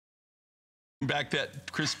back that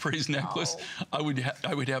chrysoprase necklace, I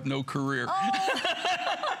would have no career.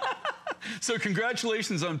 So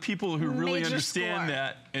congratulations on people who really understand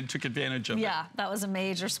that and took advantage of it. Yeah, that was a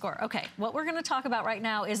major score. Okay, what we're gonna talk about right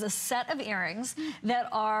now is a set of earrings that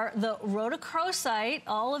are the rhodochrosite.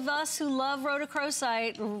 All of us who love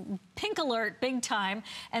rhodochrosite, pink alert, big time.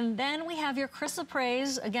 And then we have your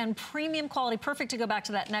chrysoprase, again, premium quality, perfect to go back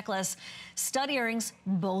to that necklace. Stud earrings,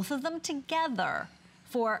 both of them together,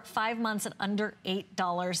 for 5 months at under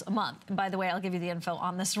 $8 a month. And by the way, I'll give you the info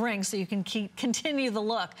on this ring so you can continue the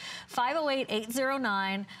look.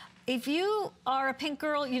 508-809. If you are a pink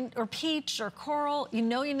girl or peach or coral, you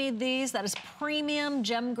know you need these. That is premium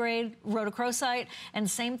gem grade rhodochrosite.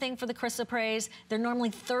 And same thing for the chrysoprase. They're normally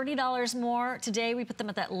 $30 more. Today we put them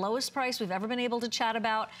at that lowest price we've ever been able to chat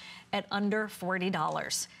about at under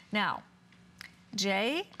 $40. Now,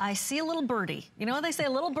 Jay, I see a little birdie. You know what they say? A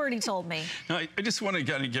little birdie told me. No, I just want to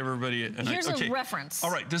kind of give everybody Here's a reference.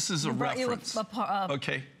 All right, this is a reference.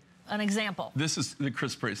 Okay. An example. This is the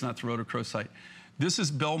chrysoprase, not the rhodochrosite. This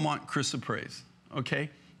is Belmont chrysoprase, okay?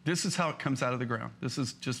 This is how it comes out of the ground. This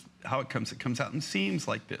is just how it comes. It comes out in seams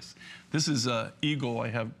like this. This is an eagle I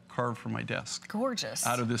have carved for my desk. Gorgeous.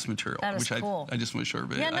 Out of this material. That is which cool. I just want to show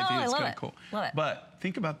everybody. Yeah, no, I think it's love kind it. of cool. Love it. But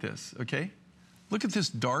think about this, okay? Look at this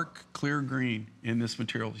dark, clear green in this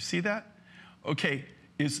material. You see that? Okay,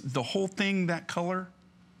 is the whole thing that color?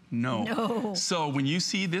 No. No. So when you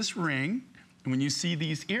see this ring, and when you see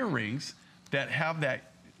these earrings that have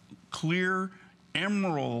that clear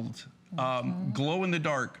emerald glow in the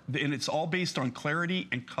dark, and it's all based on clarity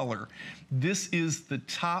and color, this is the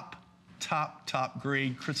top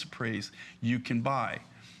grade chrysoprase you can buy.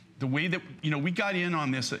 The way that, you know, we got in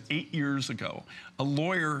on this 8 years ago. A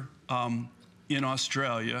lawyer in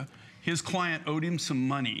Australia, his client owed him some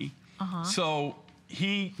money, so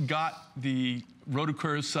he got the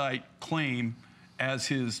rhodochrosite claim as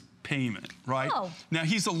his payment, right? Oh. Now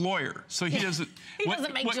he's a lawyer, so he doesn't. He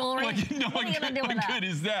doesn't make jewelry. What are you gonna do with that? Good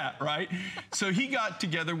is that, right? So he got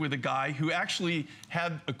together with a guy who actually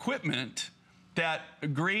had equipment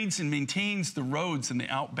that grades and maintains the roads in the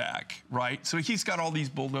outback, right? So he's got all these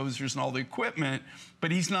bulldozers and all the equipment, but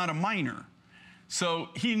he's not a miner. So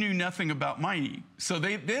he knew nothing about mining. So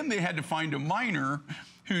then they had to find a miner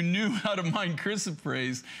who knew how to mine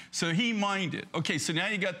chrysoprase, so he mined it. Okay, so now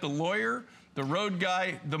you got the lawyer, the road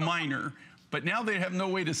guy, the miner, but now they have no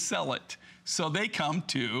way to sell it. So they come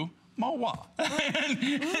to Mawa.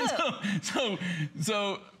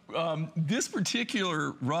 So this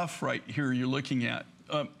particular rough right here you're looking at,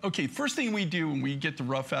 okay, first thing we do when we get the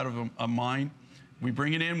rough out of a mine, we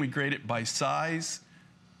bring it in, we grade it by size,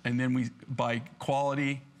 and then we by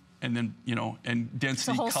quality, and then, you know, and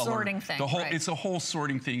density, color. It's a whole sorting thing, right. It's a whole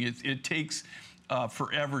sorting thing. It takes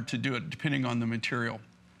forever to do it, depending on the material.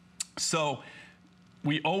 So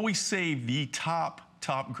we always save the top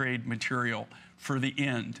grade material for the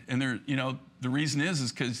end. And there, you know, the reason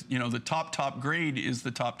is because, you know, the top grade is the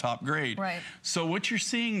top grade. Right. So what you're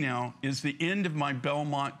seeing now is the end of my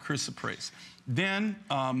Belmont chrysoprase. Then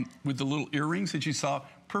with the little earrings that you saw,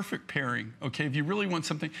 perfect pairing, okay? If you really want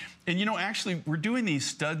something, and you know, actually, we're doing these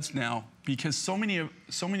studs now because so many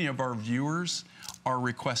of our viewers are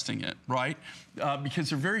requesting it, right? Because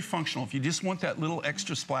they're very functional. If you just want that little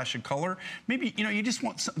extra splash of color, maybe, you know, you just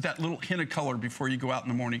want that little hint of color before you go out in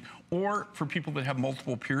the morning. Or for people that have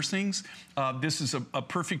multiple piercings, this is a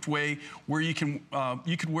perfect way where you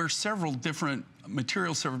could wear several different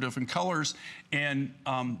materials, several different colors, and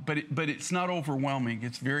but it's not overwhelming.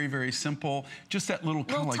 It's very, very simple. Just that little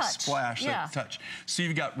kind of like splash, that touch. So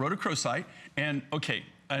you've got rhodochrosite, and okay,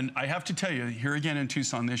 and I have to tell you, here again in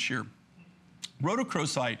Tucson this year,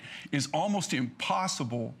 rhodochrosite is almost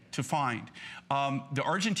impossible to find. The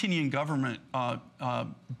Argentinian government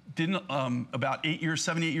didn't, about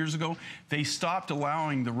 7, 8 years ago, they stopped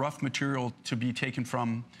allowing the rough material to be taken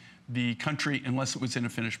from the country unless it was in a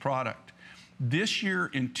finished product. This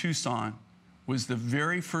year in Tucson was the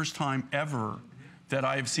very first time ever that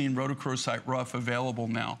I have seen rhodochrosite rough available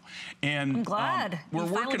now. And I'm glad. We're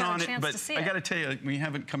working on it, but I got to tell you, we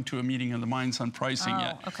haven't come to a meeting of the minds on pricing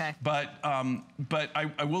yet. Okay. But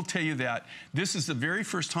I will tell you that this is the very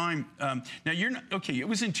first time. Now you're not, okay. It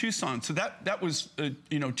was in Tucson, so that was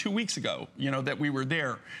you know, 2 weeks ago. You know that we were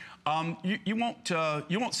there. You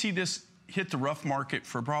won't see this hit the rough market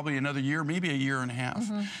for probably another year, maybe a year and a half.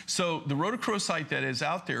 So the rhodochrosite that is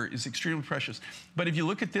out there is extremely precious. But if you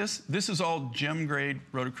look at this is all gem grade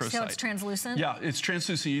rhodochrosite. So it's translucent? Yeah, it's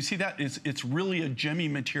translucent. You see that? It's really a gemmy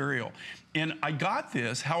material. And I got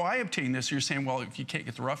this, how I obtained this, you're saying, well, if you can't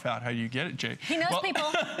get the rough out, how do you get it, Jay? He knows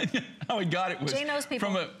people. How I got it was Jay knows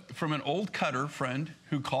people. from an old cutter friend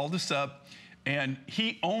who called us up. and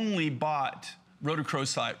he only bought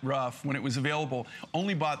rhodochrosite rough when it was available,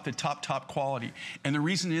 only bought the top quality. And the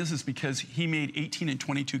reason is because he made 18 and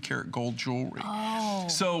 22 karat gold jewelry. Oh.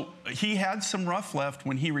 So he had some rough left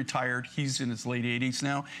when he retired. He's in his late 80s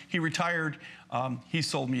now. He retired, he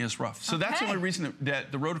sold me his rough. So that's the only reason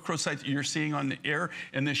that the rhodochrosite that you're seeing on the air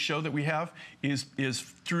in this show that we have is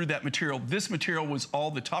through that material. This material was all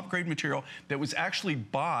the top grade material that was actually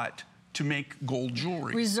bought to make gold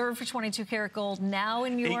jewelry. Reserved for 22 karat gold, now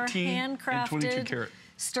in your 18 and 22 karat.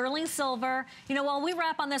 Sterling silver. You know, while we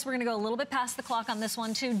wrap on this, we're gonna go a little bit past the clock on this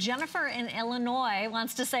one too. Jennifer in Illinois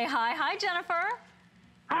wants to say hi. Hi, Jennifer.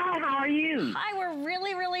 Hi, how are you? Hi, we're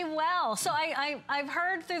really, really well. So I've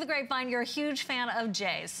heard through the grapevine you're a huge fan of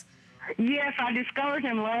Jay's. Yes, I discovered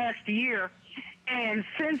him last year. And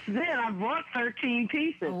since then, I've bought 13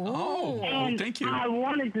 pieces. Oh, and thank you. I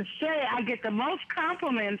wanted to say I get the most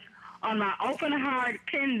compliments on my open heart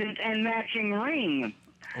pendant and matching ring.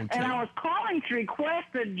 Okay. And I was calling to request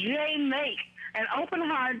that Jay make an open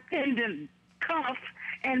heart pendant cuff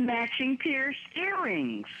and matching pierced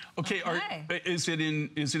earrings. Okay, is it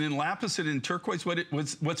in lapis? Is it in turquoise?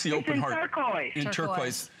 What's the open heart? Turquoise. In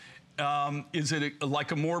turquoise. Is it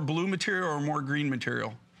like a more blue material or a more green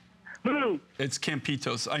material? Blue. It's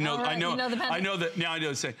Campitos. I know. Right, I know. you know the I know that now. I know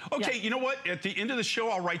to say. Okay, Yeah. you know what? At the end of the show,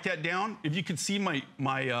 I'll write that down. If you could see my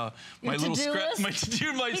little scratch, my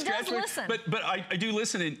scratch. Does listen. But I do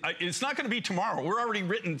listen. And it's not going to be tomorrow. We're already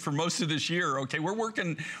written for most of this year. Okay, we're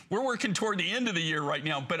working toward the end of the year right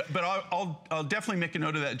now. But I'll definitely make a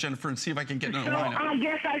note of that, Jennifer, and see if I can get in a So lineup. I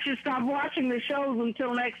guess I should stop watching the shows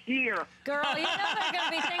until next year. Girl, you know there are going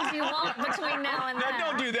to be things you want between now and then. Now,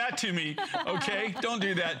 don't do that to me, okay? Don't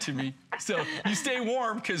do that to me. So you stay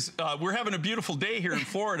warm because we're having a beautiful day here in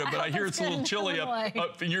Florida, but I hear it's a little chilly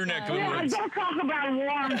up in your neck of the Yeah, woods. don't talk about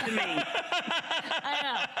warm to me.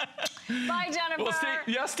 I know. Bye, Jennifer.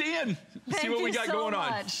 Well, stay in. See Thank what we you got so going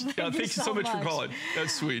much. on. Thank Thank you you so so much for much. calling.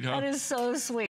 That's sweet, huh? That is so sweet.